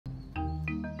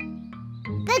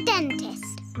the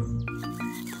dentist.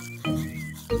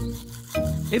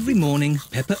 Every morning,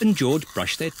 Peppa and George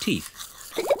brush their teeth.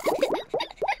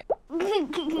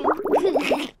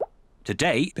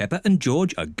 Today, Peppa and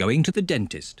George are going to the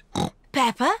dentist.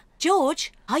 Peppa,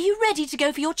 George, are you ready to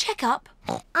go for your checkup?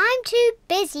 I'm too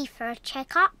busy for a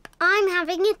checkup. I'm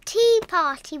having a tea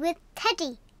party with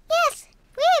Teddy. Yes,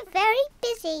 we're very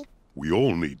busy. We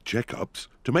all need checkups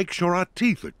to make sure our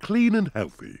teeth are clean and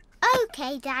healthy.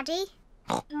 OK, Daddy.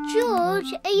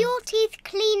 George, are your teeth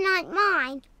clean like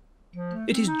mine?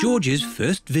 It is George's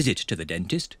first visit to the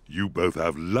dentist. You both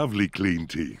have lovely clean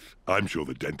teeth. I'm sure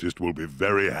the dentist will be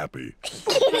very happy.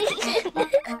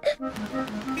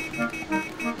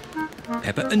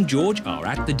 Peppa and George are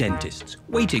at the dentist's,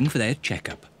 waiting for their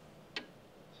checkup.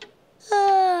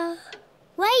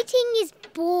 Waiting is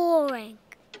boring.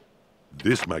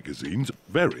 This magazine's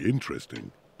very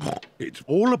interesting. It's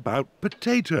all about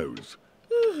potatoes.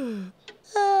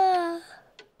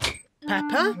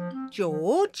 Peppa,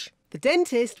 George, the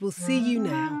dentist will see you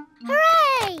now.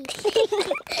 Hooray!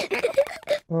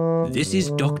 This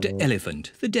is Dr.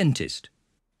 Elephant, the dentist.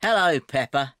 Hello,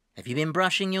 Peppa. Have you been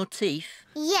brushing your teeth?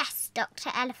 Yes,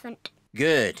 Dr. Elephant.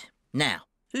 Good. Now,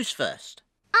 who's first?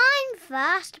 I'm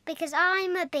first because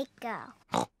I'm a big girl.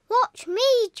 Watch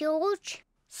me, George.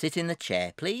 Sit in the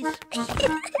chair, please.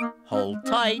 Hold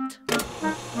tight.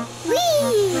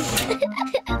 Whee!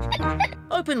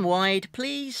 Open wide,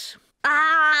 please.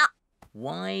 Ah!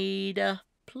 Wider,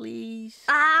 please.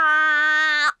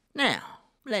 Ah! Now,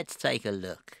 let's take a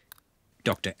look.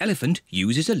 Dr. Elephant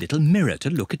uses a little mirror to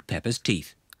look at Peppa's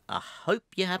teeth. I hope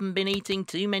you haven't been eating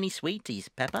too many sweeties,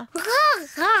 Peppa.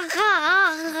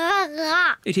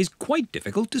 It is quite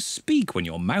difficult to speak when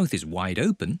your mouth is wide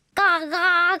open.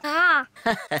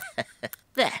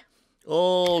 There,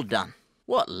 all done.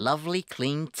 What lovely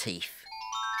clean teeth.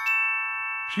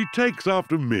 She takes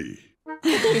after me.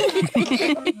 Can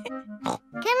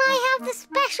I have the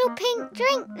special pink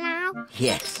drink now?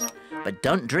 Yes, but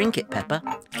don't drink it, Peppa.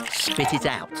 Spit it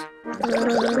out.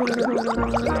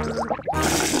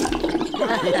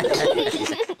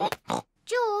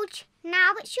 George,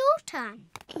 now it's your turn.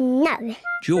 No.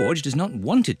 George does not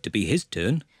want it to be his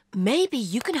turn. Maybe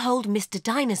you can hold Mr.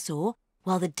 Dinosaur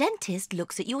while the dentist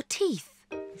looks at your teeth.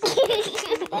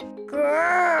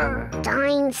 Grrr,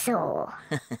 dinosaur.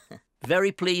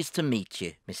 Very pleased to meet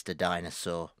you, Mr.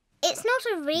 Dinosaur. It's not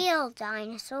a real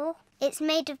dinosaur. It's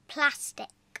made of plastic.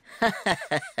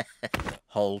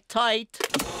 Hold tight.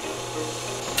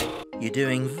 You're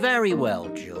doing very well,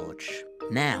 George.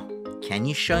 Now, can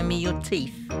you show me your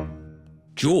teeth?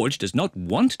 George does not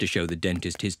want to show the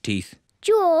dentist his teeth.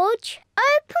 George,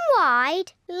 open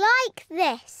wide like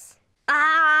this.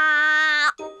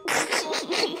 Ah!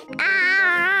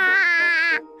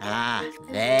 Ah! Ah,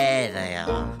 there they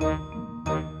are.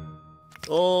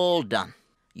 All done.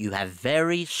 You have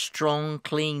very strong,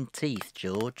 clean teeth,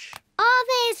 George. Are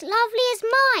they as lovely as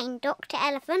mine, Dr.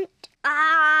 Elephant?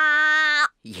 Ah!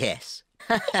 Yes.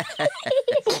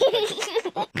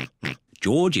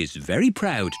 George is very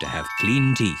proud to have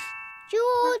clean teeth.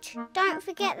 George, don't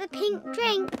forget the pink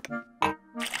drink.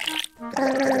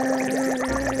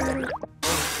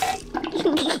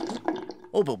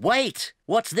 Oh, but wait!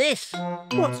 What's this?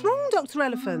 What's wrong, Dr.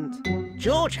 Elephant?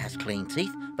 George has clean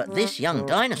teeth, but this young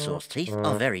dinosaur's teeth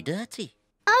are very dirty.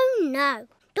 Oh, no.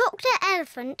 Dr.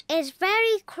 Elephant is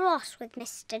very cross with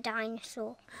Mr.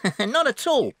 Dinosaur. Not at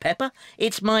all, Peppa.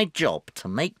 It's my job to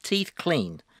make teeth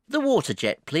clean. The water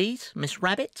jet, please, Miss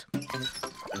Rabbit.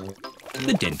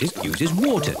 The dentist uses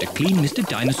water to clean Mr.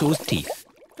 Dinosaur's teeth.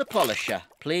 The polisher,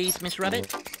 please, Miss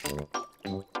Rabbit.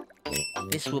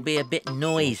 This will be a bit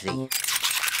noisy.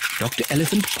 Dr.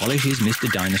 Elephant polishes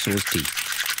Mr. Dinosaur's teeth.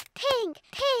 Pink,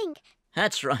 pink.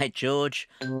 That's right, George.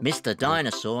 Mr.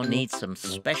 Dinosaur needs some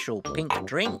special pink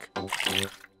drink.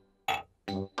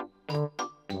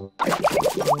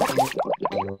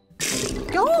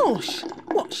 Gosh,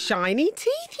 what shiny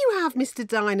teeth you have, Mr.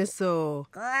 Dinosaur.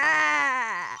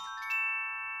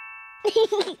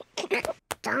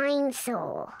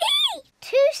 Dinosaur.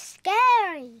 Too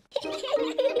scary.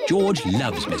 George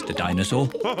loves Mr. Dinosaur,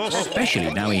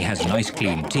 especially now he has nice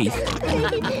clean teeth.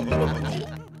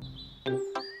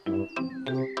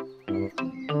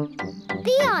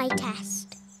 The eye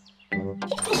test.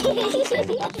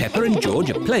 Peppa and George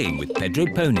are playing with Pedro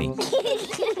Pony.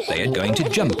 They are going to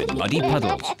jump in muddy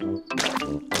puddles.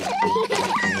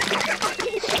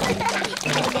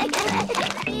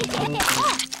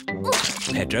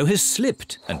 Pedro has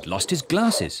slipped and lost his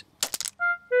glasses.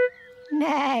 No.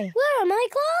 Where are my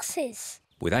glasses?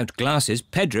 Without glasses,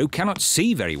 Pedro cannot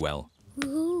see very well.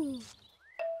 Ooh.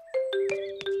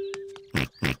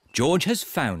 George has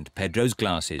found Pedro's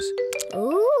glasses.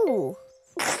 Ooh.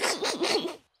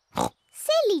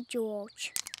 Silly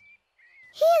George.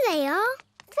 Here they are.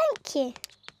 Thank you.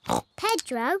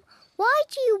 Pedro, why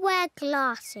do you wear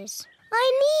glasses?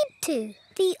 I need to.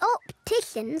 The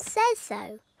optician says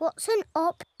so. What's an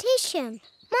optician?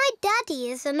 My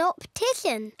daddy is an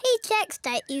optician. He checks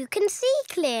that you can see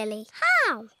clearly.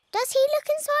 How? Does he look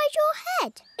inside your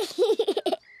head?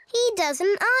 He does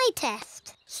an eye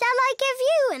test. Shall I give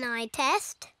you an eye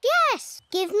test? Yes,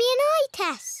 give me an eye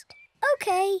test.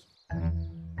 OK.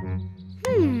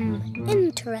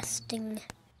 Interesting.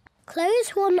 Close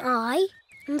one eye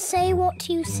and say what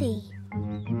you see.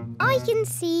 I can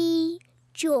see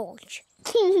George.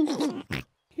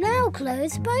 Now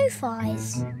close both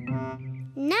eyes.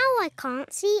 Now I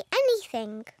can't see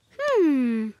anything.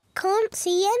 Can't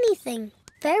see anything.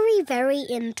 Very, very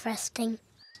interesting.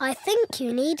 I think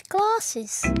you need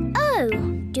glasses. Oh,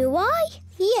 do I?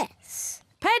 Yes.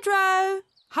 Pedro,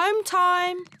 home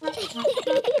time.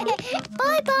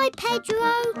 Bye-bye,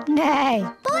 Pedro.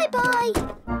 No. Bye-bye.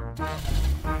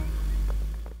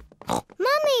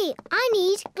 Mummy, I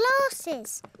need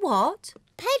glasses. What?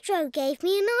 Pedro gave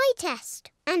me an eye test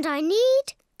and I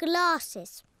need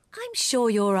glasses. I'm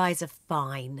sure your eyes are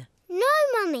fine. No,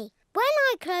 Mummy. When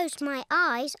I closed my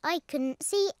eyes, I couldn't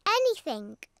see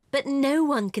anything. But no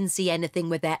one can see anything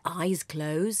with their eyes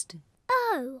closed.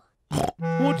 Oh.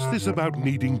 What's this about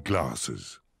needing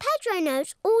glasses? Pedro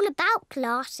knows all about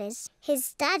glasses.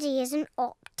 His daddy is an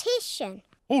optician.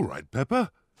 All right,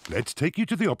 Peppa. Let's take you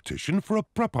to the optician for a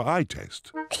proper eye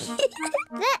test.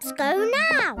 Let's go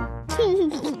now.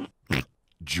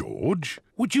 George,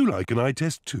 would you like an eye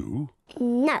test too?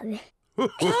 No.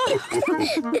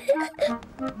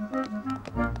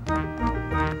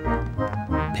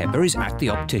 Peppa is at the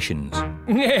optician's.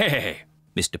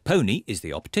 Mr. Pony is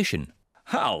the optician.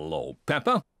 Hello,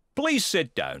 Peppa. Please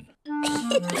sit down.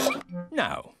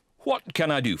 Now, what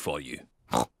can I do for you?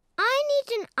 I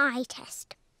need an eye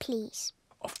test, please.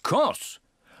 Of course.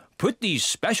 Put these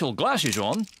special glasses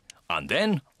on and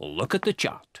then look at the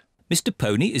chart. Mr.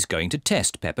 Pony is going to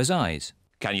test Peppa's eyes.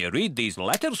 Can you read these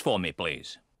letters for me,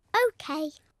 please?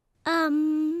 OK.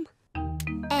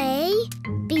 A,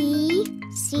 B,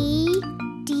 C,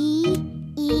 D,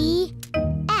 E,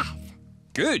 F.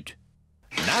 Good.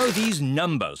 Now these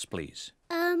numbers, please.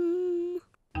 1,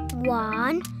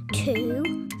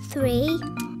 2, 3,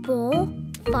 4,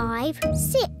 5,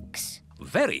 6.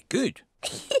 Very good.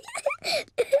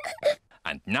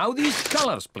 And now these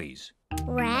colours, please.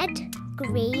 Red,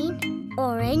 green,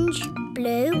 orange,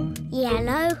 blue,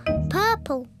 yellow,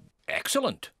 purple.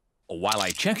 Excellent. While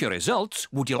I check your results,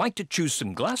 would you like to choose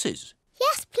some glasses?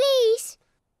 Yes, please.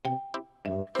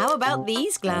 How about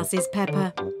these glasses,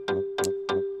 Peppa?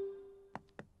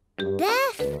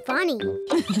 They're funny.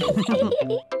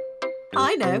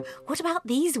 I know. What about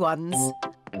these ones?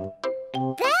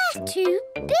 They're too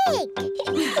big.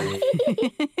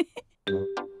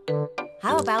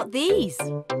 How about these?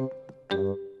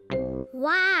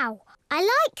 Wow, I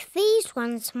like these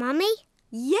ones, Mummy.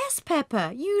 Yes,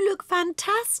 Peppa, you look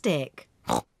fantastic.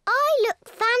 I look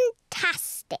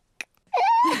fantastic.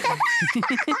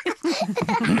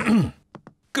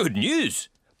 Good news.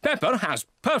 Peppa has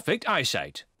perfect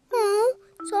eyesight. Oh,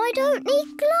 so I don't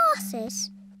need glasses.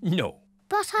 No.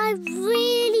 But I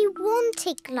really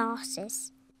wanted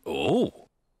glasses. Oh.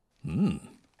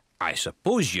 I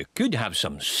suppose you could have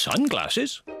some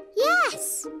sunglasses.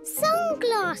 Yes,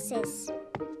 sunglasses.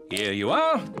 Here you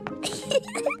are.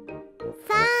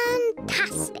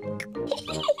 Fantastic.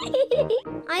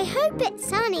 I hope it's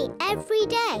sunny every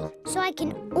day so I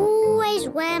can always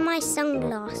wear my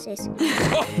sunglasses.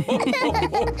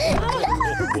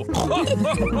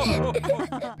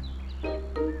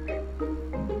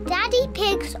 Daddy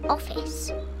Pig's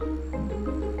office.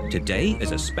 Today,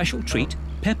 as a special treat,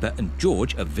 Peppa and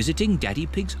George are visiting Daddy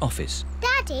Pig's office.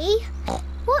 Daddy,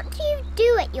 what do you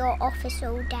do at your office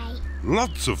all day?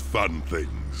 Lots of fun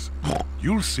things.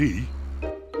 You'll see.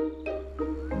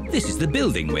 This is the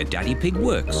building where Daddy Pig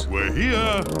works. We're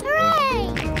here.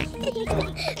 Hooray!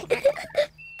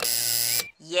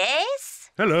 Yes?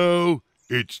 Hello,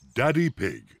 it's Daddy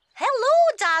Pig.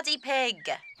 Hello, Daddy Pig.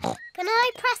 Can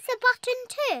I press the button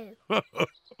too?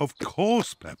 Of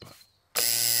course, Peppa.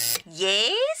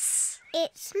 Yes?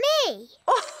 It's me.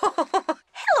 Oh,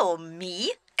 hello,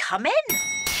 me. Come in.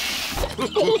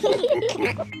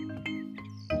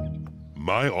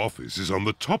 My office is on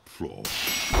the top floor.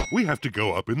 We have to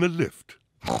go up in the lift.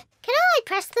 Can I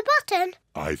press the button?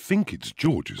 I think it's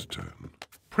George's turn.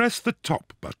 Press the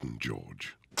top button,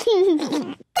 George.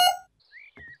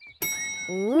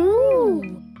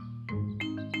 Ooh.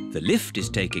 The lift is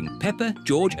taking Peppa,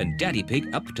 George and Daddy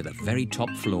Pig up to the very top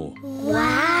floor.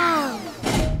 Wow!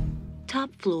 Top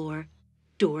floor,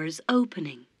 doors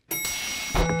opening.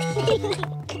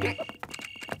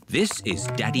 This is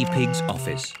Daddy Pig's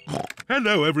office.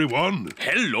 Hello, everyone.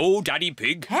 Hello, Daddy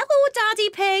Pig. Hello, Daddy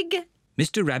Pig.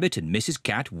 Mr. Rabbit and Mrs.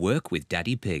 Cat work with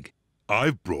Daddy Pig.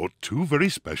 I've brought two very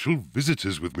special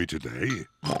visitors with me today.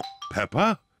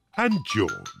 Peppa and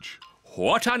George.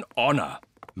 What an honour.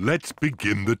 Let's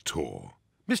begin the tour.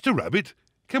 Mr. Rabbit,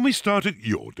 can we start at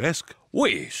your desk?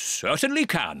 We certainly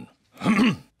can.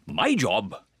 My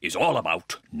job is all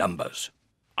about numbers.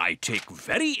 I take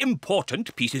very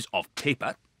important pieces of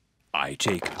paper. I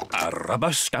take a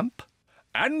rubber stamp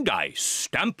and I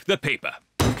stamp the paper.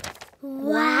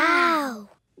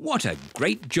 Wow! What a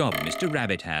great job Mr.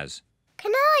 Rabbit has.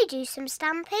 Can I do some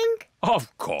stamping?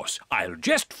 Of course, I'll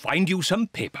just find you some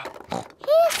paper.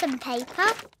 Here's some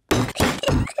paper.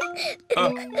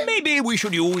 Maybe we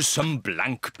should use some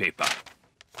blank paper.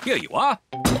 Here you are.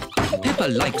 Peppa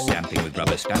likes stamping with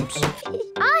rubber stamps.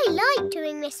 I like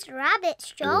doing Mr.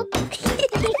 Rabbit's job.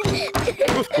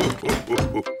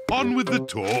 On with the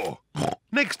tour.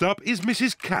 Next up is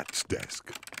Mrs. Cat's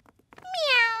desk.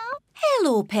 Meow.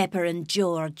 Hello, Peppa and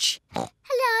George.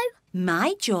 Hello.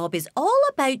 My job is all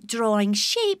about drawing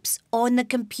shapes on the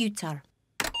computer.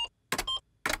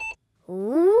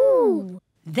 Ooh.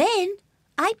 Then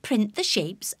I print the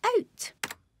shapes out.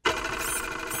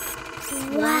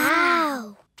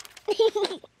 Wow.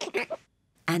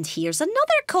 And here's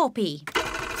another copy.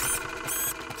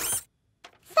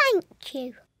 Thank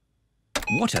you.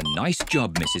 What a nice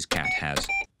job Mrs. Cat has.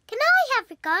 Can I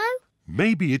have a go?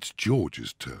 Maybe it's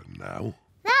George's turn now.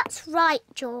 That's right,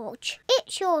 George.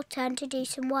 It's your turn to do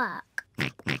some work.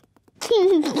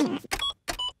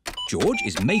 George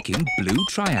is making blue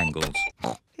triangles.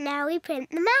 Now we print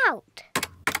them out.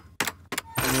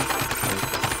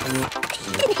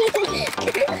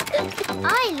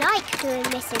 I like doing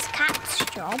Mrs. Cat's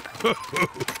job.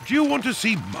 Do you want to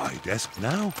see my desk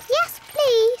now? Yes,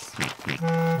 please.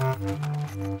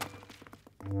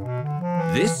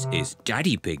 This is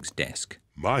Daddy Pig's desk.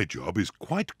 My job is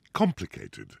quite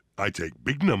complicated. I take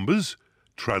big numbers,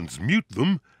 transmute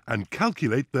them, and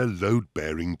calculate their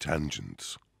load-bearing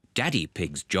tangents. Daddy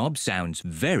Pig's job sounds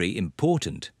very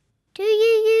important. Do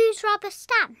you use rubber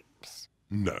stamps?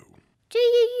 No. Do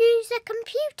you use a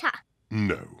computer?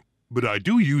 No. But I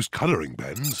do use colouring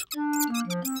pens.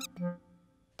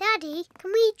 Daddy,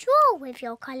 can we draw with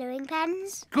your colouring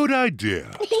pens? Good idea.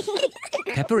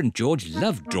 Peppa and George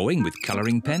love drawing with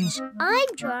colouring pens. I'm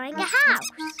drawing a house.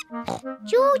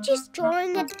 George is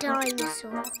drawing a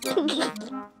dinosaur.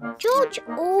 George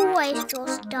always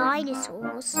draws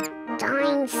dinosaurs.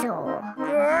 Dinosaur.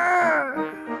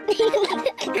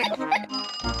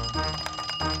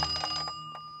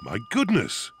 My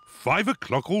goodness, 5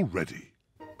 o'clock already.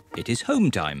 It is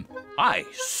home time. I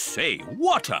say,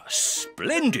 what a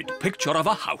splendid picture of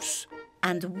a house.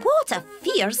 And what a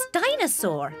fierce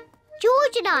dinosaur.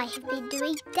 George and I have been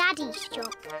doing Daddy's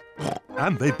job.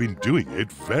 And they've been doing it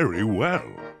very well.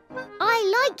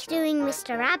 I like doing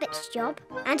Mr. Rabbit's job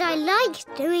and I like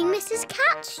doing Mrs.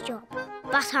 Cat's job.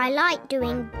 But I like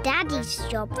doing Daddy's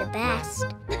job the best.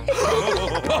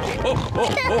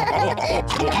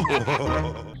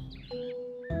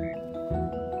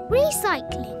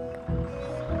 Recycling.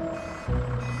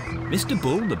 Mr.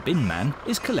 Bull, the bin man,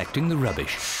 is collecting the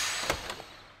rubbish.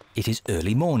 It is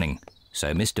early morning,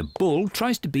 so Mr. Bull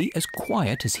tries to be as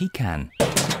quiet as he can.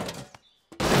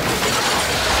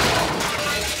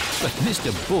 But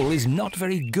Mr. Bull is not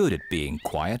very good at being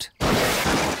quiet.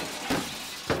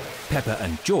 Peppa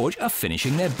and George are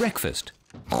finishing their breakfast.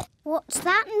 What's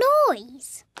that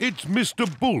noise? It's Mr.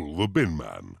 Bull, the bin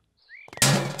man.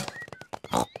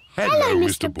 Hello,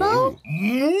 Mr. Bull.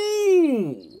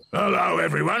 Hello,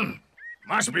 everyone.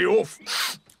 Must be off.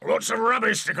 Lots of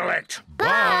rubbish to collect.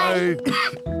 Bye.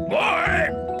 Bye.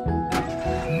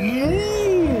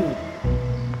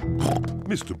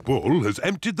 Mr. Bull has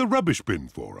emptied the rubbish bin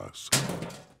for us.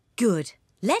 Good.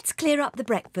 Let's clear up the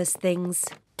breakfast things.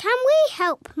 Can we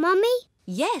help, Mummy?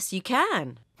 Yes, you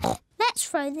can. Let's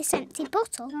throw this empty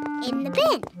bottle in the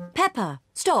bin. Peppa,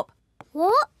 stop.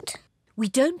 What? We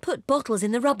don't put bottles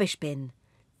in the rubbish bin.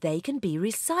 They can be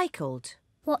recycled.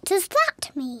 What does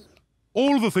that mean?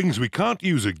 All the things we can't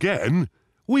use again,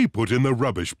 we put in the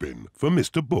rubbish bin for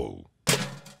Mr. Bull.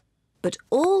 But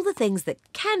all the things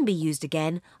that can be used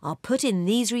again are put in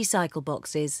these recycle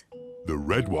boxes. The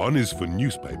red one is for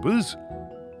newspapers,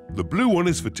 the blue one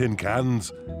is for tin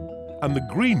cans, and the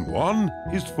green one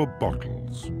is for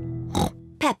bottles.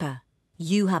 Peppa,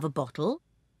 you have a bottle.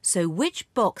 So which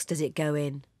box does it go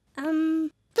in?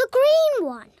 The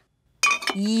one?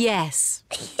 Yes.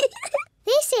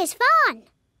 This is fun.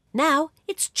 Now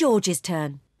it's George's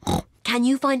turn. Can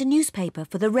you find a newspaper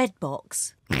for the red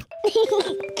box?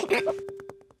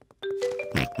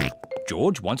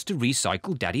 George wants to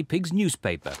recycle Daddy Pig's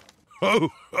newspaper. Oh,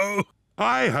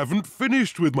 I haven't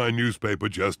finished with my newspaper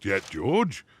just yet,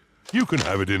 George. You can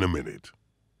have it in a minute.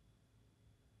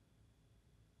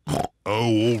 Oh,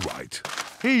 all right.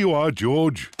 Here you are,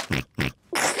 George.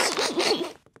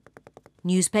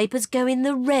 Newspapers go in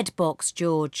the red box,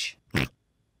 George.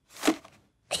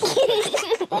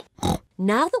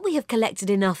 Now that we have collected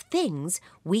enough things,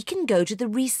 we can go to the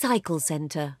recycle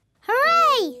centre.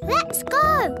 Hooray! Let's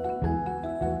go!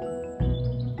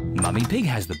 Mummy Pig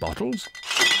has the bottles.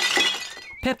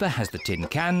 Peppa has the tin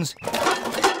cans.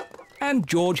 And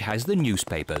George has the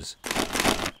newspapers.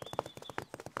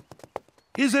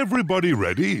 Is everybody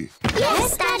ready?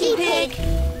 Yes, Daddy Pig.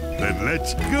 Then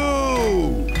let's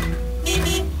go!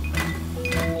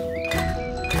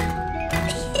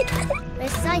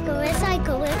 Recycle,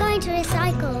 recycle, we're going to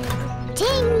recycle.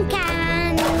 Tin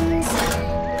cans,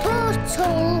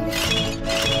 bottles,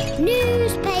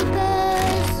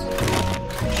 newspapers.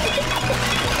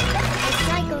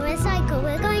 Recycle, recycle,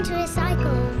 we're going to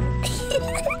recycle.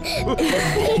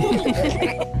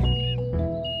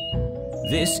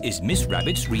 This is Miss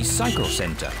Rabbit's recycle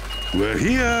centre. We're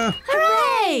here.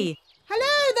 Hooray!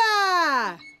 Hello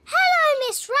there! Hello,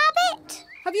 Miss Rabbit.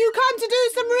 Have you come to do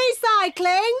some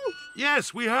recycling?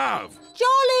 Yes, we have.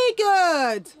 Jolly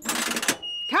good!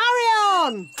 Carry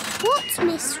on! What's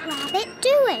Miss Rabbit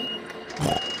doing?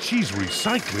 She's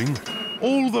recycling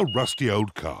all the rusty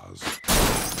old cars.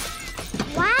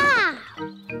 Wow!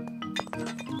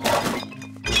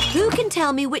 Who can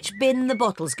tell me which bin the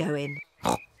bottles go in?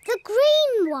 The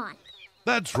green one.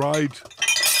 That's right.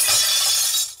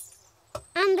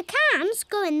 And the cans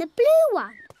go in the blue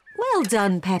one. Well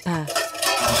done, Peppa.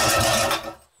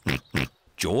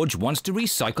 George wants to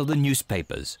recycle the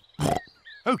newspapers.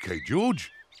 OK,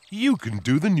 George, you can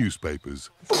do the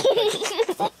newspapers.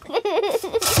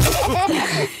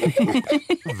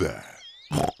 There.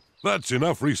 That's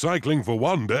enough recycling for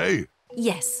one day.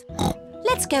 Yes.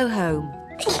 Let's go home.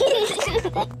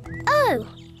 Oh,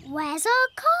 where's our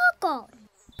car gone?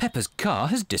 Peppa's car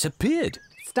has disappeared.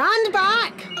 Stand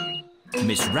back!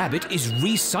 Miss Rabbit is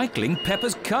recycling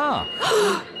Peppa's car.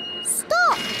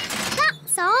 Stop!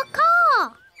 That's our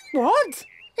car. What?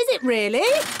 Is it really?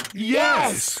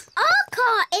 Yes! Our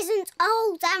car isn't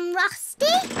old and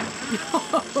rusty.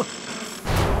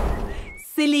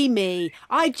 Silly me.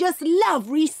 I just love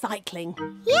recycling.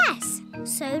 Yes,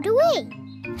 so do we.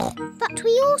 But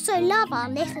we also love our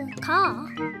little car.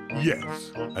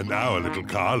 Yes, and our little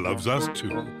car loves us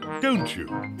too, don't you?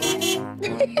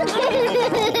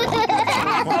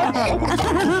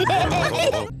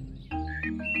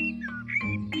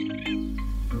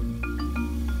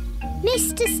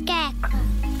 Mr. Scarecrow.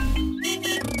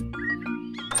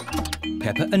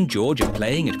 Peppa and George are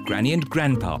playing at Granny and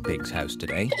Grandpa Pig's house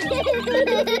today.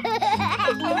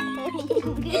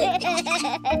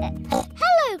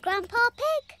 Hello, Grandpa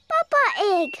Pig. Peppa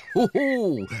Egg.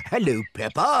 Oh, hello,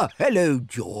 Peppa. Hello,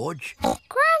 George.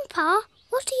 Grandpa,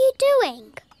 what are you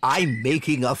doing? I'm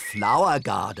making a flower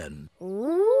garden.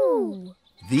 Ooh.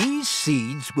 These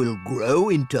seeds will grow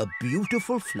into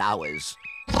beautiful flowers.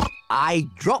 I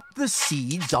drop the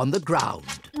seeds on the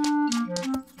ground.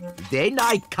 Then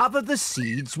I cover the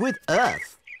seeds with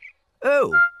earth.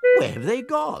 Oh, where have they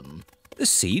gone? The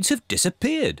seeds have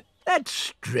disappeared. That's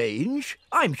strange.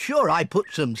 I'm sure I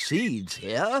put some seeds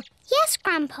here. Yes,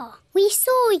 Grandpa, we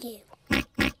saw you.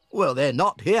 Well, they're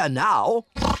not here now.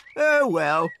 Oh,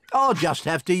 well, I'll just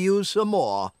have to use some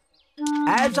more.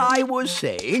 As I was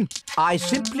saying, I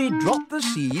simply drop the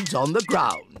seeds on the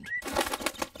ground.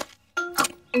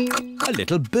 A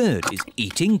little bird is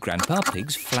eating Grandpa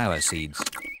Pig's flower seeds.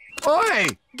 Oi!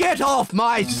 Get off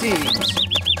my seeds!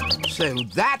 So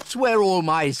that's where all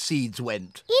my seeds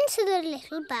went. Into the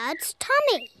little bird's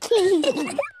tummy.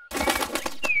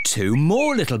 2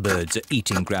 more little birds are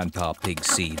eating Grandpa Pig's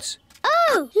seeds.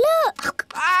 Oh, look!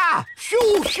 Ah!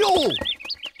 Shoo, shoo!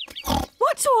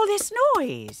 What's all this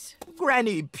noise?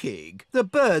 Granny Pig, the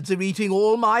birds are eating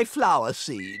all my flower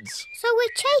seeds. So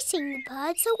we're chasing the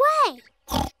birds away.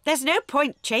 There's no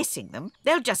point chasing them.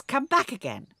 They'll just come back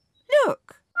again.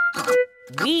 Look.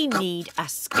 We need a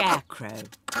scarecrow.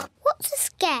 What's a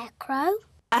scarecrow?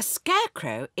 A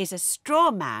scarecrow is a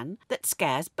straw man that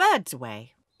scares birds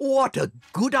away. What a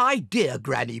good idea,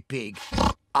 Granny Pig.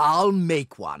 I'll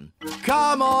make one.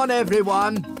 Come on,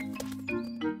 everyone.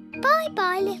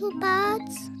 Bye-bye, little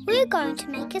birds. We're going to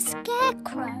make a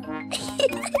scarecrow.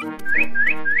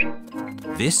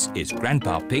 This is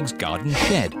Grandpa Pig's garden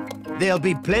shed. There'll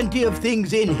be plenty of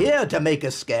things in here to make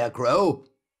a scarecrow.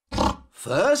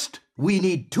 First, we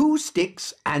need 2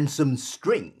 sticks and some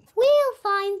string. We'll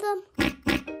find them.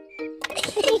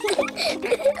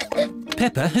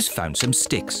 Peppa has found some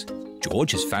sticks.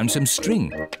 George has found some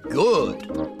string. Good.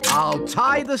 I'll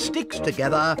tie the sticks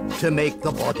together to make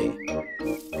the body.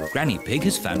 Granny Pig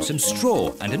has found some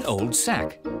straw and an old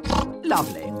sack.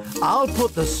 Lovely. I'll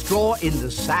put the straw in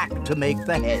the sack to make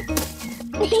the head.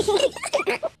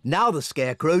 Now the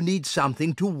scarecrow needs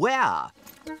something to wear.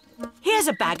 Here's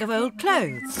a bag of old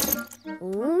clothes.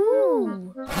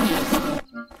 Ooh.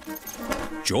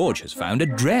 George has found a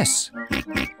dress.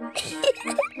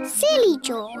 Silly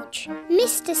George.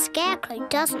 Mr. Scarecrow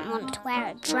doesn't want to wear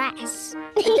a dress.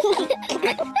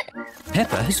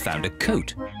 Peppa has found a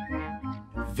coat.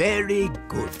 Very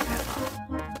good, Peppa.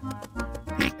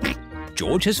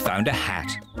 George has found a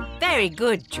hat. Very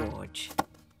good, George.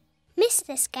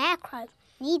 Mr. Scarecrow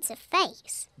needs a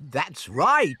face. That's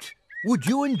right. Would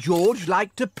you and George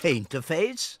like to paint a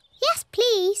face? Yes,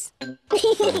 please.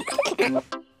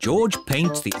 George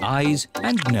paints the eyes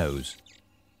and nose.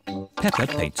 Peppa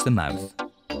paints the mouth.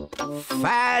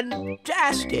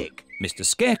 Fantastic! Mr.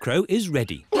 Scarecrow is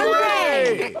ready.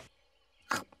 Hooray!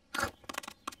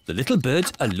 The little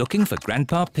birds are looking for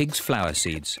Grandpa Pig's flower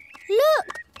seeds.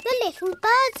 Look, the little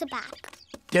birds are back.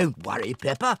 Don't worry,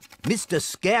 Peppa. Mr.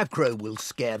 Scarecrow will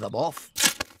scare them off.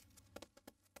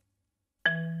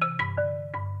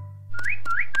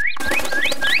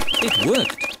 It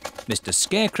worked. Mr.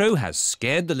 Scarecrow has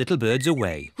scared the little birds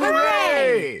away.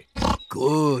 Hooray!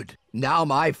 Good. Now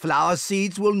my flower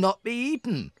seeds will not be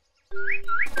eaten.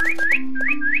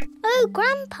 Oh,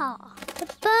 Grandpa, the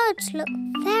birds look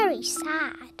very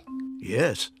sad.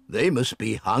 Yes, they must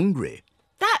be hungry.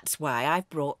 That's why I've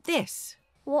brought this.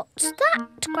 What's that,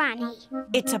 Granny?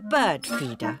 It's a bird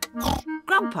feeder.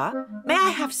 Grandpa, may I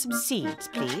have some seeds,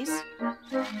 please?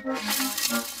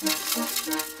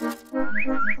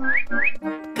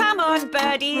 Come on,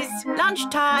 birdies.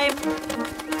 Lunchtime.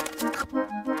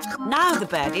 Now the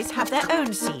birdies have their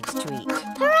own seeds to eat.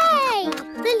 Hooray!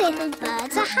 The little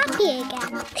birds are happy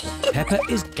again. Peppa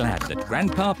is glad that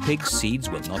Grandpa Pig's seeds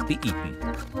will not be eaten.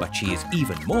 But she is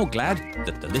even more glad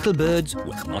that the little birds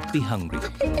will not be hungry.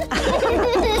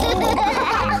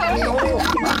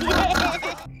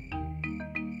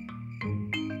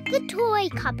 The toy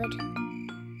cupboard.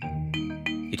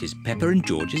 It is Peppa and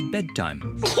George's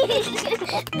bedtime.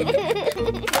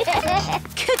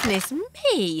 Goodness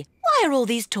me! Why are all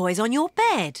these toys on your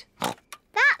bed?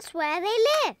 That's where they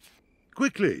live.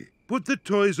 Quickly, put the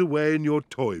toys away in your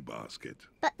toy basket.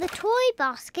 But the toy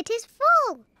basket is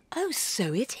full. Oh,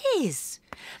 so it is.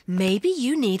 Maybe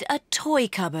you need a toy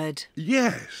cupboard.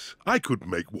 Yes, I could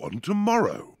make one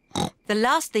tomorrow. The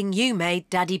last thing you made,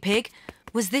 Daddy Pig,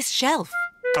 was this shelf.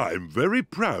 I'm very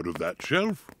proud of that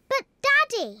shelf. But,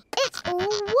 Daddy, it's all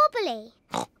wobbly.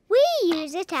 We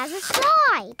use it as a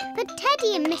slide for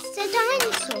Teddy and Mr.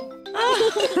 Dinosaur.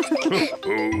 Oh,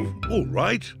 all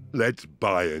right. Let's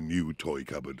buy a new toy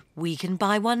cupboard. We can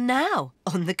buy one now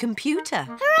on the computer.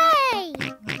 Hooray!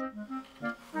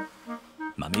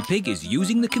 Mummy Pig is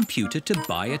using the computer to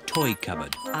buy a toy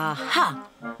cupboard. Aha!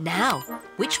 Now,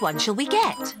 which one shall we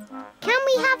get? Can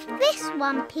we have this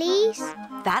one, please?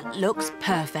 That looks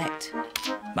perfect.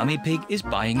 Mummy Pig is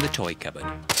buying the toy cupboard.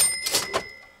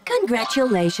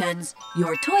 Congratulations!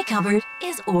 Your toy cupboard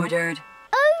is ordered.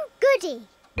 Oh, goody!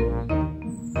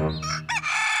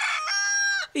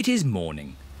 It is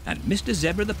morning, and Mr.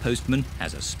 Zebra the postman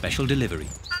has a special delivery.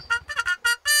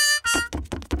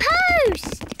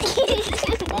 Post!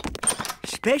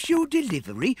 Special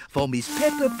delivery for Miss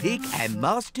Peppa Pig and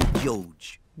Master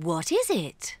George. What is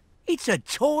it? It's a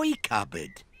toy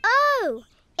cupboard. Oh,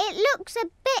 it looks a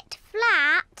bit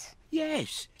flat.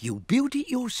 Yes, you built it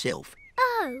yourself.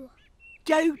 Oh.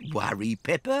 Don't worry,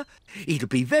 Peppa. It'll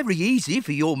be very easy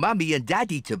for your mummy and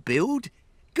daddy to build.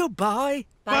 Goodbye.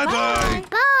 Bye-bye.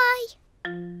 Bye.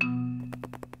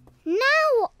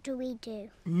 Now what do we do?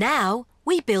 Now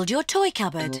we build your toy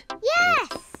cupboard. Yes!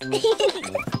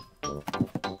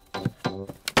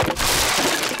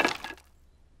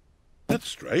 That's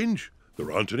strange.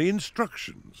 There aren't any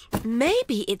instructions.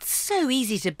 Maybe it's so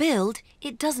easy to build,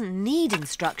 it doesn't need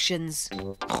instructions.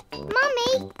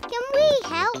 Mummy, can we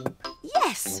help?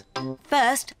 Yes.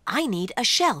 First, I need a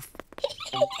shelf.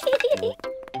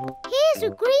 Here's a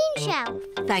green shelf.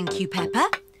 Thank you, Peppa.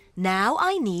 Now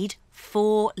I need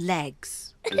 4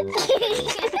 legs.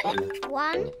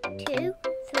 1, 2,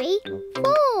 3,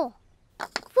 4.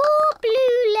 4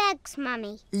 blue legs,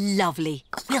 Mummy. Lovely.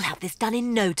 We'll have this done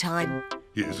in no time.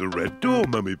 Here's a red door,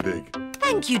 Mummy Pig.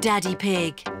 Thank you, Daddy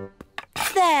Pig.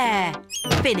 There.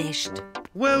 Finished.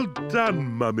 Well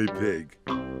done, Mummy Pig.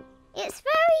 It's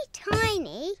very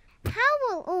tiny. How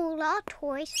will all our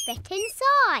toys fit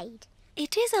inside?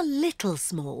 It is a little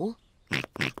small.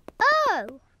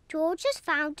 Oh, George has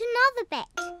found another bit.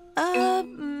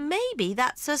 Maybe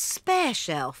that's a spare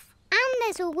shelf. And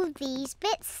there's all these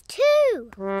bits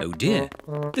too. Oh dear,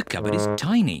 the cupboard is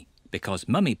tiny because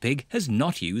Mummy Pig has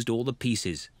not used all the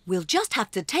pieces. We'll just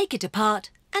have to take it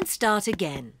apart and start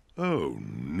again. Oh,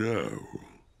 no.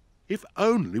 If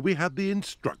only we had the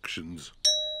instructions.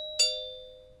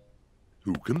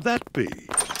 Who can that be?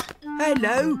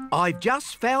 Hello, I've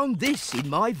just found this in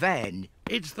my van.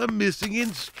 It's the missing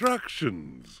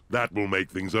instructions. That will make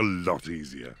things a lot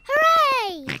easier.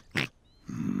 Hooray!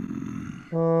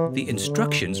 The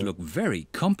instructions look very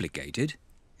complicated.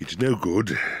 It's no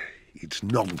good. It's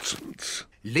nonsense.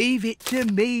 Leave it to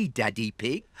me, Daddy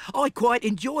Pig. I quite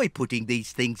enjoy putting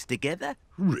these things together.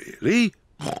 Really?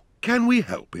 Can we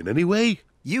help in any way?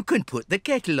 You can put the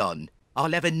kettle on.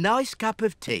 I'll have a nice cup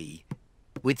of tea.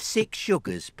 With 6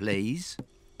 sugars, please.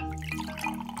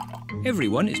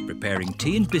 Everyone is preparing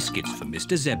tea and biscuits for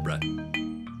Mr. Zebra.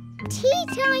 Tea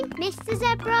time, Mr.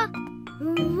 Zebra.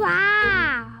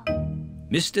 Wow!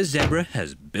 Mr. Zebra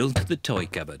has built the toy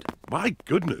cupboard. My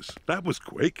goodness, that was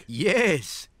quick.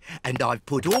 Yes, and I've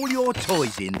put all your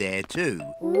toys in there too.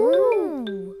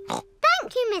 Ooh!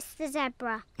 Thank you, Mr.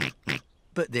 Zebra.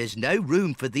 But there's no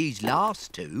room for these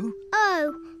last 2.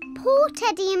 Oh, poor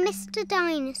Teddy and Mr.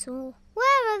 Dinosaur.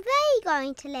 Where are they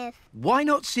going to live? Why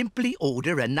not simply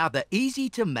order another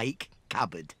easy-to-make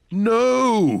cupboard?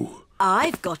 No!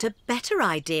 I've got a better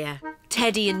idea.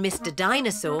 Teddy and Mr.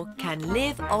 Dinosaur can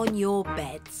live on your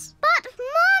beds. But,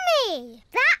 Mummy,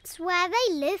 that's where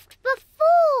they lived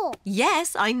before.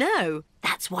 Yes, I know.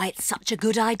 That's why it's such a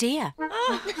good idea.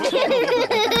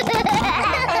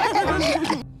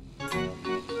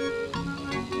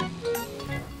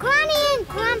 Granny and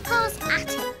Grandpa's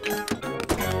attic.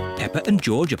 Peppa and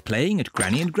George are playing at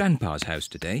Granny and Grandpa's house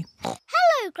today.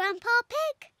 Hello, Grandpa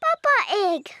Pig. Peppa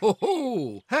Egg.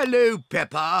 Oh, hello,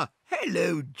 Peppa.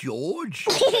 Hello, George.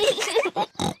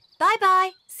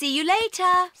 Bye-bye. See you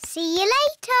later. See you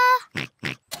later.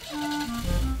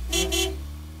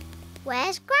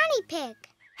 Where's Granny Pig?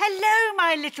 Hello,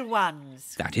 my little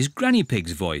ones. That is Granny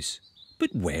Pig's voice.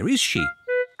 But where is she?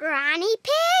 Granny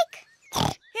Pig?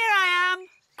 Here I am.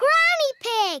 Granny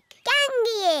Pig!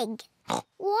 Ganging!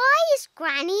 Why is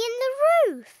Granny in the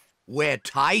roof? We're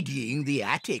tidying the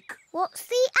attic. What's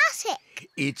the attic?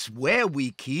 It's where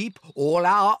we keep all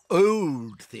our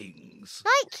old things.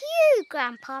 Like you,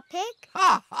 Grandpa Pig.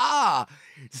 Ha ha!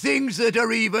 Things that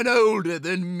are even older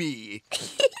than me.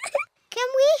 Can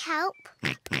we help?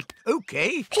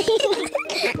 OK.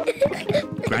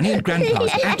 Granny and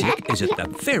Grandpa's attic is at the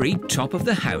very top of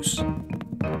the house.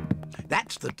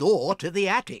 That's the door to the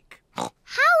attic.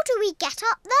 How do we get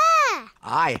up there?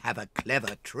 I have a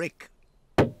clever trick.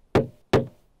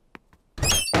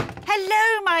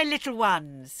 Hello, my little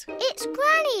ones. It's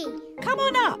Granny. Come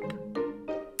on up.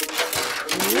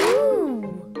 Ooh.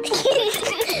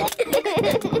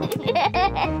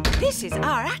 This is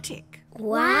our attic.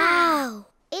 Wow.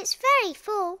 It's very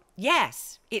full.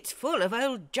 Yes, it's full of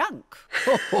old junk.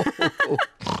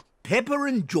 Peppa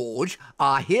and George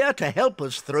are here to help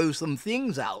us throw some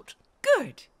things out.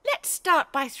 Good. Let's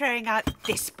start by throwing out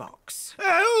this box.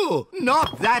 Oh,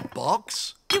 not that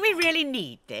box. Do we really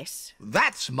need this?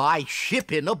 That's my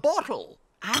ship in a bottle.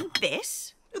 And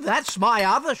this? That's my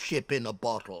other ship in a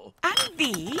bottle. And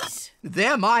these?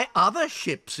 They're my other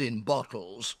ships in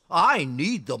bottles. I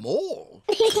need them all.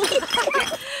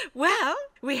 Well,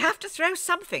 we have to throw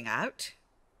something out.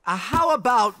 How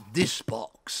about this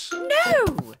box?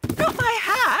 No, not my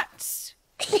hats.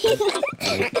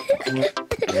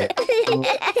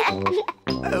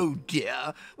 Oh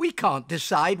dear, we can't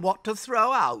decide what to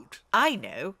throw out. I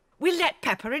know. We'll let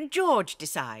Peppa and George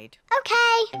decide. OK.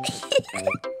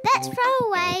 Let's throw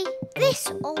away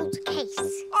this old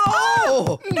case.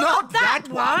 Oh, not that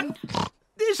one.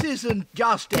 This isn't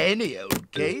just any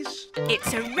old case.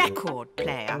 It's a record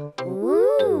player.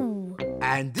 Ooh.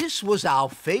 And this was our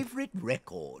favourite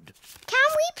record. Can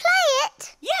we play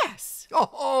it? Yes.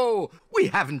 Oh, we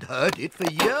haven't heard it for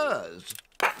years.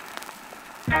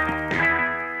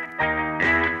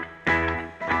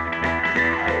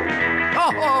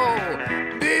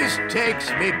 Oh, this takes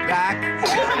me back.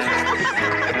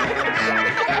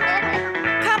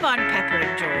 Come on, Peppa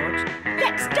and George.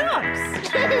 Let's dance.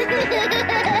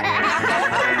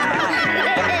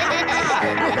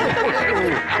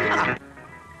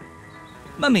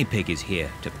 Mummy Pig is here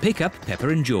to pick up Peppa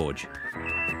and George.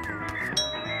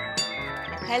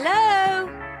 Hello?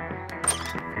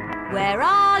 Where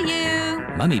are you?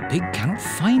 Mummy Pig cannot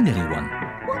find anyone.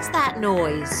 What's that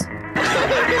noise?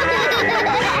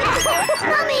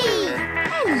 Mummy!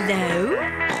 Hello?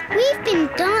 We've been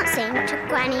dancing to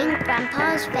Granny and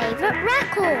Grandpa's favourite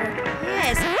record.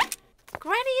 Yes.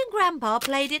 Granny and Grandpa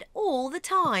played it all the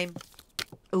time.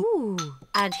 Ooh,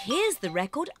 and here's the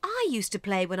record I used to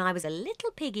play when I was a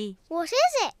little piggy. What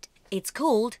is it? It's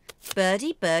called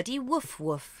Birdie Birdie Woof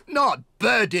Woof. Not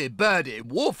Birdie Birdie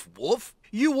Woof Woof.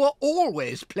 You were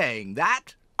always playing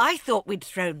that. I thought we'd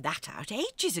thrown that out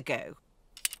ages ago.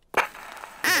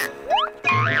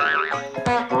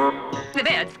 The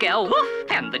birds go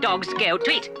woof and the dogs go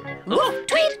tweet. Woof,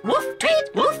 tweet, woof,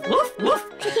 tweet, woof, woof, woof.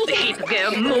 The sheep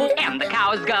go moo and the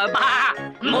cows go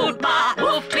baa. Moo, baa,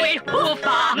 woof, tweet, woof,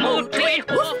 baa, moo, tweet,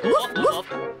 woof, woof,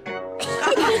 woof.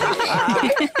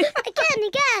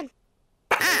 Again.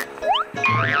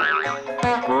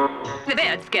 The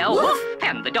birds go woof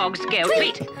and the dogs go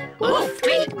tweet. Woof,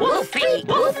 tweet, woof, tweet,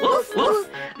 woof, woof, woof.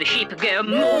 The sheep go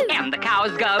moo and the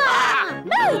cows go baa.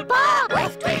 Moo, baa,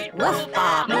 woof, tweet, woof,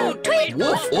 baa, moo, tweet,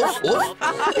 Woof, woof, woof.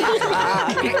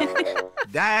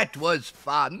 That was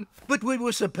fun, but we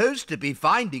were supposed to be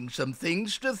finding some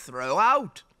things to throw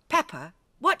out. Peppa,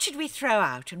 what should we throw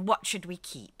out and what should we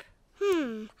keep?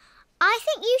 I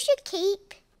think you should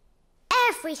keep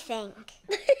everything.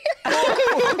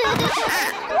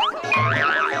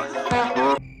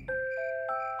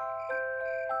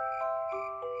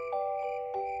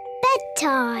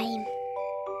 Bedtime.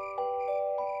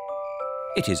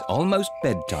 It is almost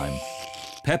bedtime.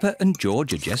 Peppa and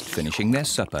George are just finishing their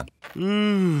supper.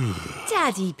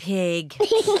 Daddy Pig.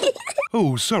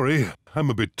 Oh, sorry. I'm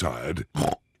a bit tired.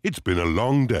 It's been a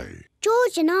long day.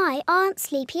 George and I aren't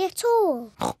sleepy at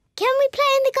all. Can we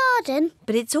play in the garden?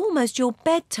 But it's almost your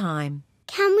bedtime.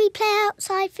 Can we play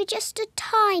outside for just a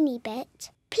tiny bit?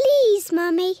 Please,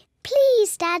 Mummy.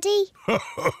 Please, Daddy.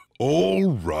 All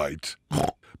right.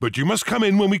 But you must come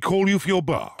in when we call you for your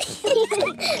bath.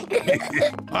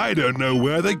 I don't know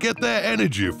where they get their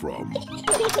energy from.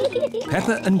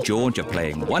 Peppa and George are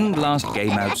playing one last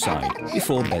game outside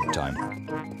before bedtime.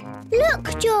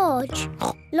 Look, George.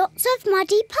 Lots of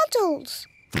muddy puddles.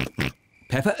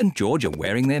 Peppa and George are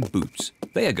wearing their boots.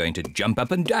 They are going to jump up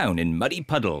and down in muddy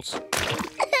puddles.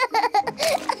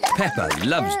 Peppa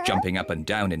loves jumping up and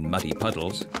down in muddy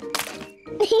puddles.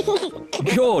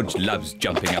 George loves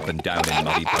jumping up and down in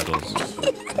muddy puddles.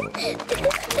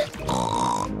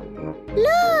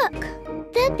 Look!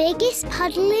 The biggest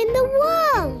puddle in the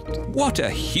world. What a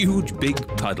huge big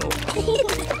puddle.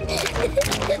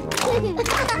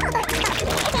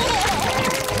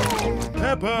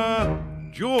 Peppa!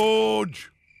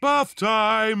 George! Bath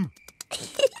time!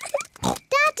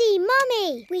 Daddy,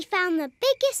 Mummy, we found the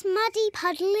biggest muddy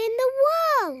puddle in the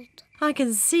world. I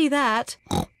can see that.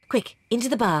 Quick, into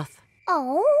the bath.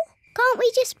 Oh, can't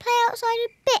we just play outside a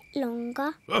bit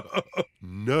longer?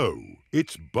 No,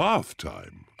 it's bath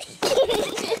time.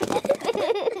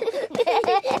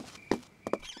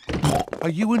 Are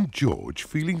you and George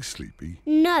feeling sleepy?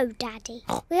 No, Daddy.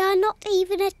 We are not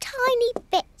even a tiny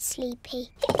bit sleepy.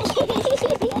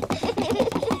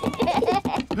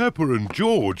 Peppa and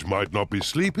George might not be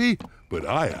sleepy, but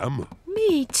I am.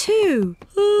 Me too.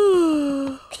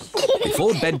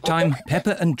 Before bedtime,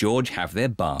 Peppa and George have their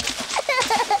bath.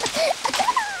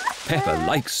 Peppa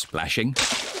likes splashing.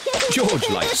 George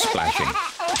likes splashing.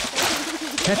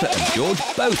 Peppa and George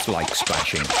both like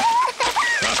splashing.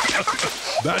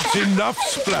 That's enough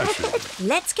splashing.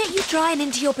 Let's get you dry and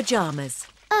into your pyjamas.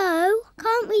 Oh,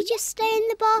 can't we just stay in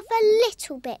the bath a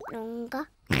little bit longer?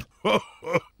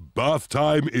 Bath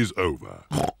time is over.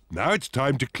 Now it's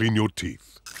time to clean your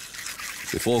teeth.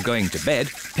 Before going to bed,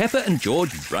 Peppa and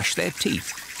George brush their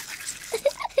teeth.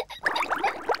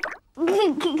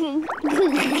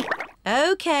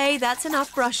 OK, that's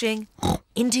enough brushing.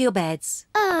 Into your beds.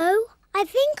 Oh, I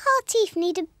think our teeth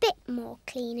need a bit more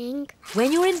cleaning.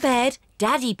 When you're in bed,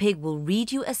 Daddy Pig will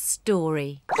read you a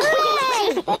story.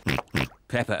 Hooray!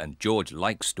 Peppa and George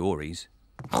like stories.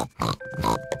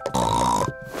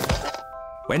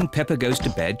 When Peppa goes to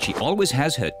bed, she always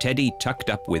has her teddy tucked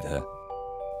up with her.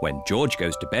 When George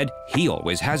goes to bed, he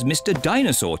always has Mr.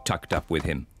 Dinosaur tucked up with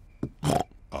him.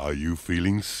 Are you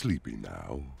feeling sleepy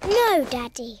now? No,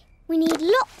 Daddy. We need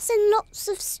lots and lots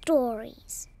of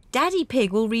stories. Daddy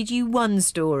Pig will read you one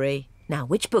story. Now,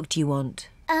 which book do you want?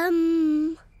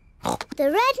 The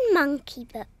Red Monkey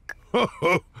Book.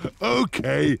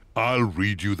 OK, I'll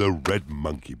read you the Red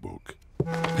Monkey Book.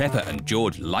 Peppa and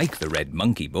George like the Red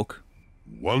Monkey Book.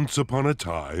 Once upon a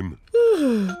time...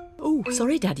 Oh,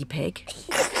 sorry, Daddy Pig.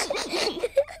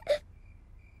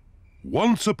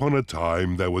 Once upon a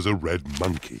time there was a red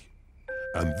monkey.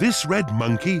 And this red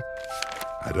monkey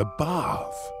had a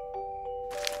bath.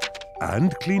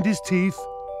 And cleaned his teeth.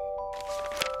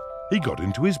 He got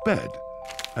into his bed.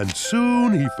 And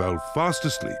soon he fell fast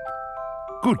asleep.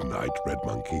 Good night, Red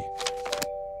Monkey.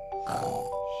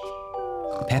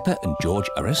 Peppa and George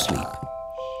are asleep.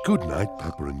 Good night,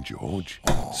 Peppa and George.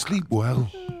 Sleep well.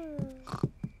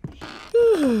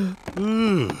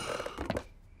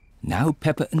 Now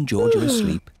Peppa and George are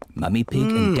asleep, Mummy Pig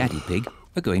and Daddy Pig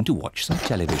are going to watch some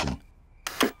television.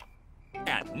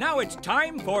 And now it's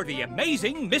time for the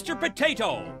amazing Mr.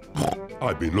 Potato.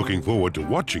 I've been looking forward to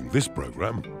watching this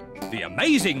program. The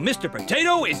amazing Mr.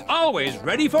 Potato is always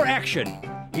ready for action.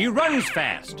 He runs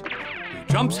fast.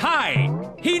 He jumps high.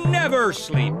 He never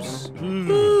sleeps.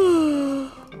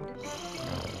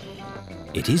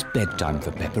 It is bedtime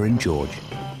for Peppa and George.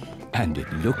 And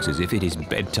it looks as if it is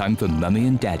bedtime for Mummy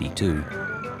and Daddy too.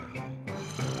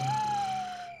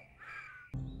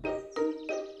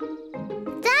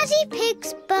 Daddy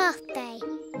Pig's birthday.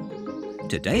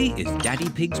 Today is Daddy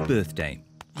Pig's birthday.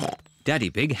 Daddy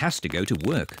Pig has to go to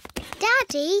work.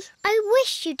 Daddy, I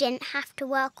wish you didn't have to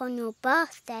work on your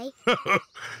birthday.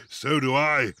 So do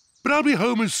I. But I'll be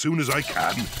home as soon as I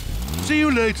can. See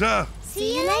you later.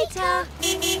 See you later.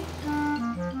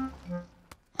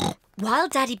 While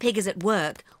Daddy Pig is at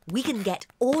work, we can get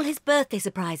all his birthday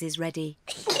surprises ready.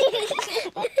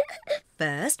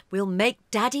 First, we'll make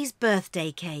Daddy's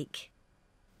birthday cake.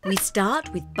 We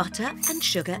start with butter and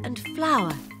sugar and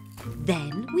flour.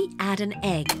 Then we add an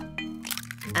egg.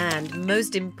 And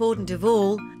most important of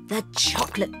all, the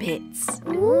chocolate bits.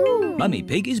 Ooh. Mummy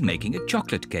Pig is making a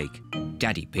chocolate cake.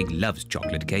 Daddy Pig loves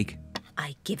chocolate cake.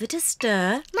 I give it a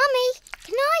stir. Mummy,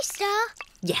 can I stir?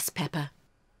 Yes, Peppa.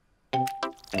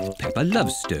 Peppa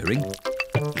loves stirring.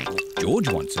 George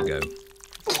wants a go.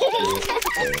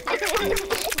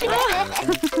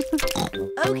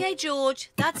 OK,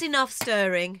 George, that's enough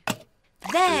stirring.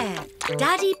 There,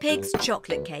 Daddy Pig's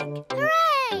chocolate cake.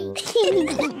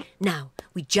 Hooray! Now,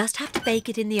 we just have to bake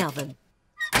it in the oven.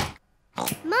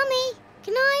 Mummy,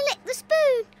 can I lick the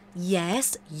spoon?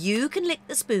 Yes, you can lick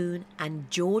the spoon and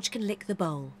George can lick the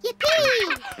bowl.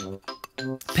 Yippee!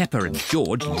 Peppa and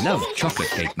George love chocolate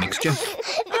cake mixture.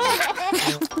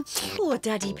 Poor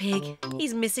Daddy Pig.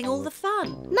 He's missing all the fun.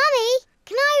 Mummy,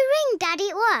 can I ring Daddy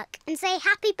at work and say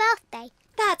happy birthday?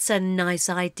 That's a nice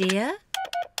idea.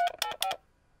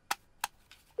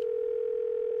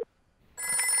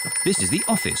 This is the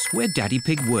office where Daddy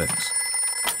Pig works.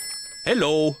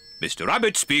 Hello, Mr.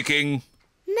 Rabbit speaking.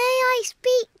 May I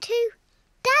speak to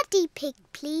Daddy Pig,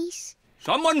 please?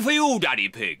 Someone for you, Daddy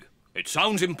Pig. It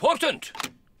sounds important.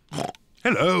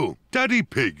 Hello, Daddy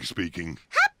Pig speaking.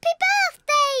 Happy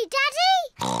birthday, Daddy!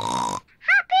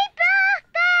 Happy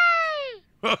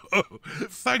birthday!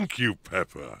 Thank you,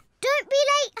 Peppa. Don't be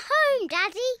late home,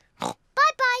 Daddy.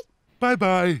 Bye-bye.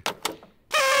 Bye-bye.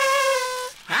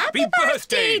 Happy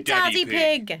birthday, Daddy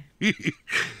Pig.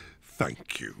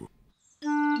 Thank you.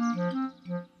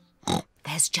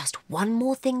 There's just one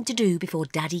more thing to do before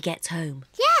Daddy gets home.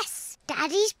 Yes,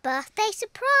 Daddy's birthday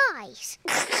surprise.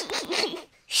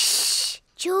 Shh,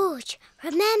 George,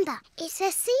 remember, it's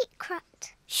a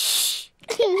secret. Shh.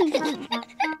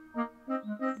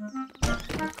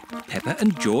 Peppa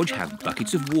and George have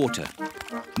buckets of water.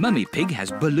 Mummy Pig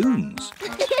has balloons.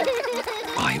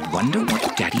 I wonder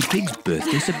what Daddy Pig's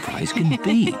birthday surprise can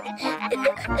be.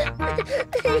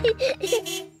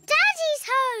 Daddy's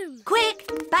home!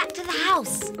 Quick, back to the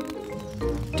house.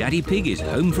 Daddy Pig is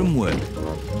home from work.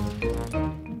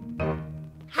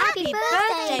 Happy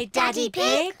birthday, Daddy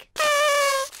Pig!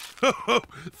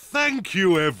 Thank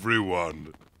you,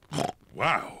 everyone.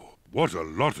 Wow, what a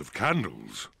lot of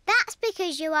candles. That's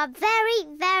because you are very,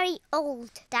 very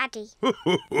old, Daddy.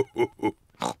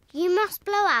 You must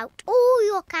blow out all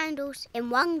your candles in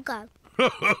one go.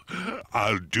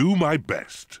 I'll do my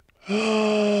best.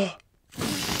 Hooray!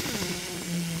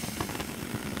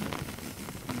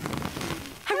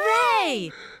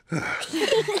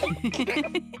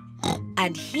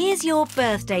 And here's your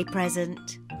birthday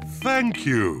present. Thank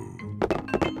you.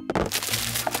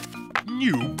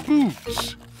 New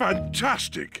boots.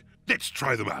 Fantastic. Let's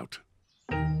try them out.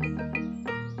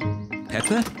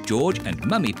 Peppa, George and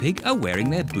Mummy Pig are wearing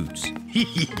their boots.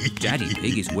 Daddy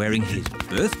Pig is wearing his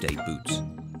birthday boots.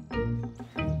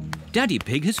 Daddy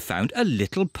Pig has found a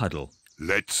little puddle.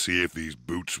 Let's see if these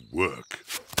boots work.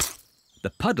 The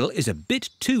puddle is a bit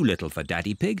too little for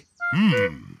Daddy Pig.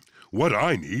 What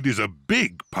I need is a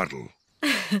big puddle.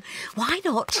 Why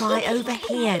not try over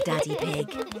here, Daddy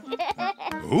Pig?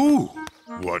 Ooh,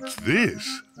 What's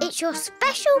this? It's your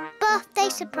special birthday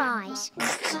surprise.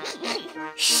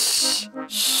 Shh,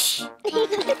 shh.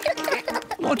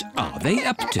 What are they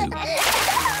up to?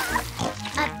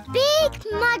 A big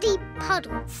muddy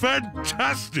puddle.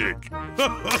 Fantastic!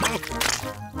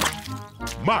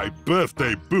 My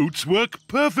birthday boots work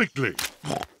perfectly.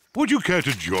 Would you care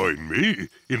to join me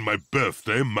in my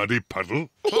birthday muddy puddle?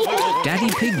 Daddy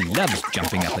Pig loves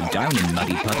jumping up and down in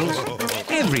muddy puddles.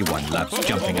 Everyone loves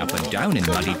jumping up and down in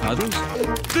muddy puddles.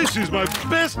 This is my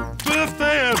best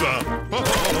birthday ever!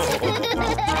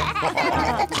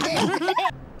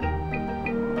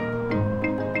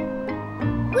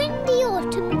 Windy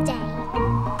autumn day.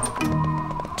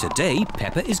 Today,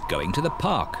 Peppa is going to the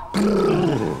park.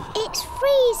 It's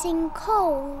freezing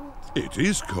cold. It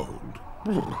is cold.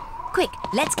 Quick,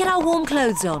 let's get our warm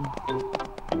clothes on.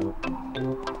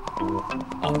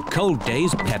 On cold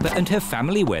days, Peppa and her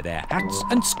family wear their hats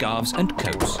and scarves and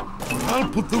coats. I'll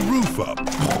put the roof up.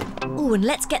 Oh, and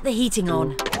let's get the heating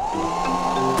on.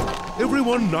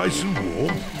 Everyone nice and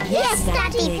warm? Yes,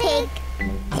 Daddy Pig.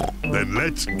 Then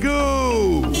let's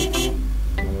go!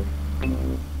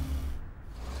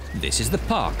 This is the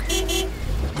park.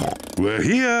 We're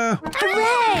here!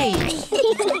 Hooray!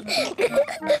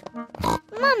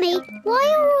 Mummy,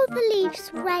 why are all the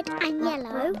leaves red and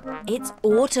yellow? It's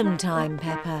autumn time,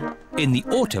 Peppa. In the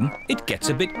autumn, it gets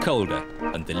a bit colder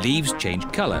and the leaves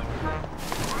change colour.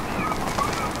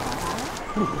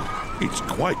 It's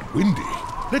quite windy.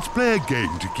 Let's play a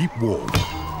game to keep warm.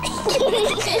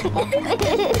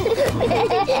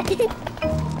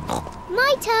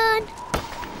 My turn.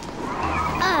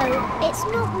 Oh, it's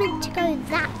not meant to go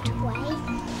that way.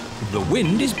 The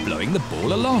wind is blowing the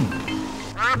ball along.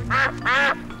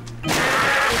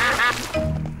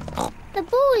 The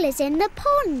ball is in the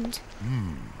pond.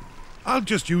 I'll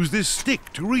just use this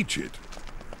stick to reach it.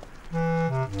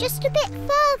 Just a bit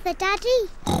further, Daddy.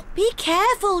 Be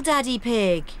careful, Daddy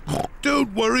Pig.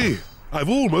 Don't worry. I've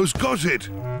almost got it.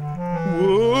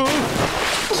 Whoa!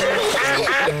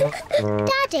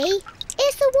 Daddy,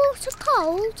 is the water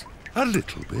cold? A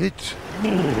little bit.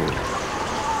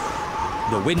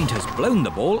 The wind has blown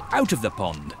the ball out of the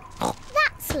pond.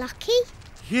 That's lucky.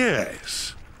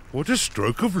 Yes. What a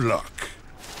stroke of luck.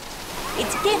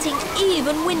 It's getting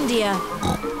even windier.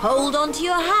 Hold on to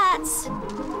your hats.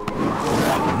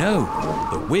 No,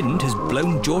 the wind has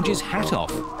blown George's hat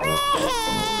off.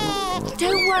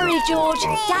 Don't worry, George.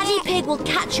 Daddy Pig will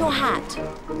catch your hat.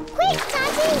 Quick,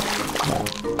 Daddy.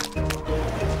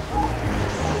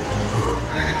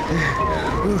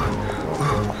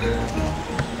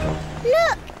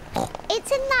 Look,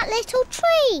 it's in that little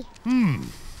tree.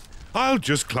 I'll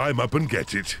just climb up and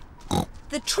get it.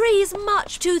 The tree's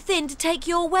much too thin to take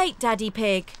your weight, Daddy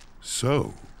Pig.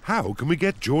 So, how can we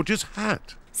get George's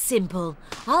hat? Simple.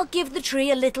 I'll give the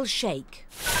tree a little shake.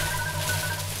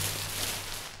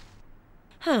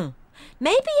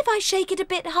 Maybe if I shake it a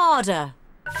bit harder.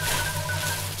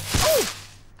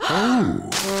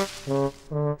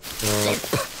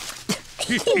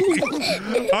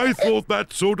 I thought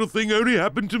that sort of thing only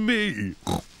happened to me.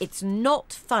 It's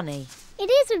not funny. It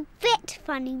is a bit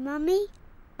funny, Mummy.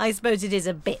 I suppose it is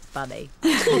a bit funny.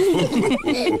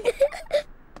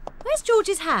 Where's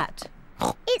George's hat?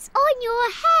 It's on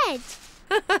your head.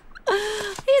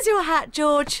 Here's your hat,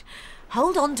 George.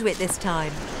 Hold on to it this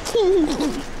time.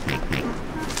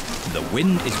 The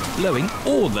wind is blowing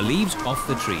all the leaves off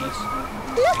the trees.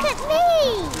 Look at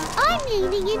me. I'm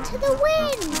leaning into the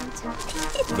wind.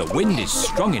 The wind is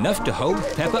strong enough to hold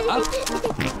Peppa up.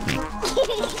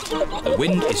 The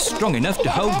wind is strong enough to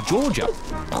hold George up.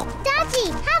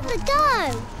 Daddy, have a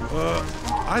go.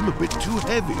 I'm a bit too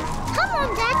heavy. Come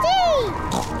on, Daddy.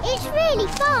 It's really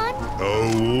fun.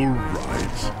 Oh, all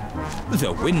right.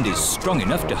 The wind is strong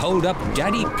enough to hold up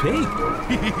Daddy Pig.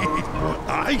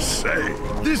 I say,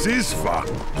 this is fun.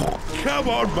 Come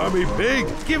on, Mummy Pig,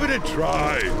 give it a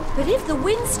try. But if the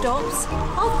wind stops,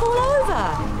 I'll fall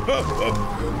over.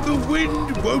 The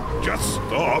wind won't just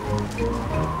stop.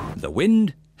 The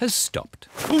wind has stopped.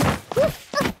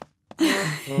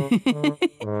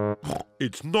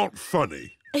 It's not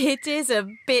funny. It is a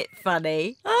bit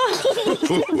funny. Now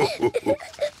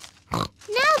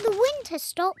the wind has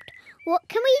stopped, what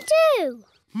can we do?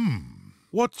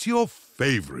 What's your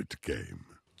favourite game?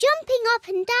 Jumping up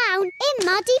and down in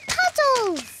muddy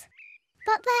puddles.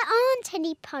 But there aren't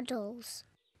any puddles.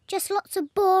 Just lots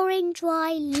of boring,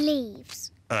 dry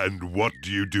leaves. And what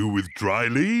do you do with dry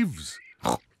leaves?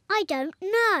 I don't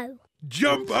know.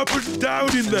 Jump up and down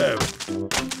in them.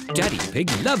 Daddy Pig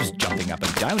loves jumping up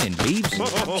and down in leaves.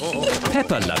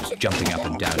 Peppa loves jumping up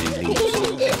and down in leaves.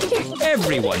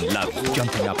 Everyone loves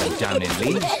jumping up and down in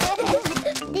leaves.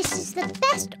 This is the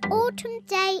best autumn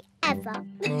day ever.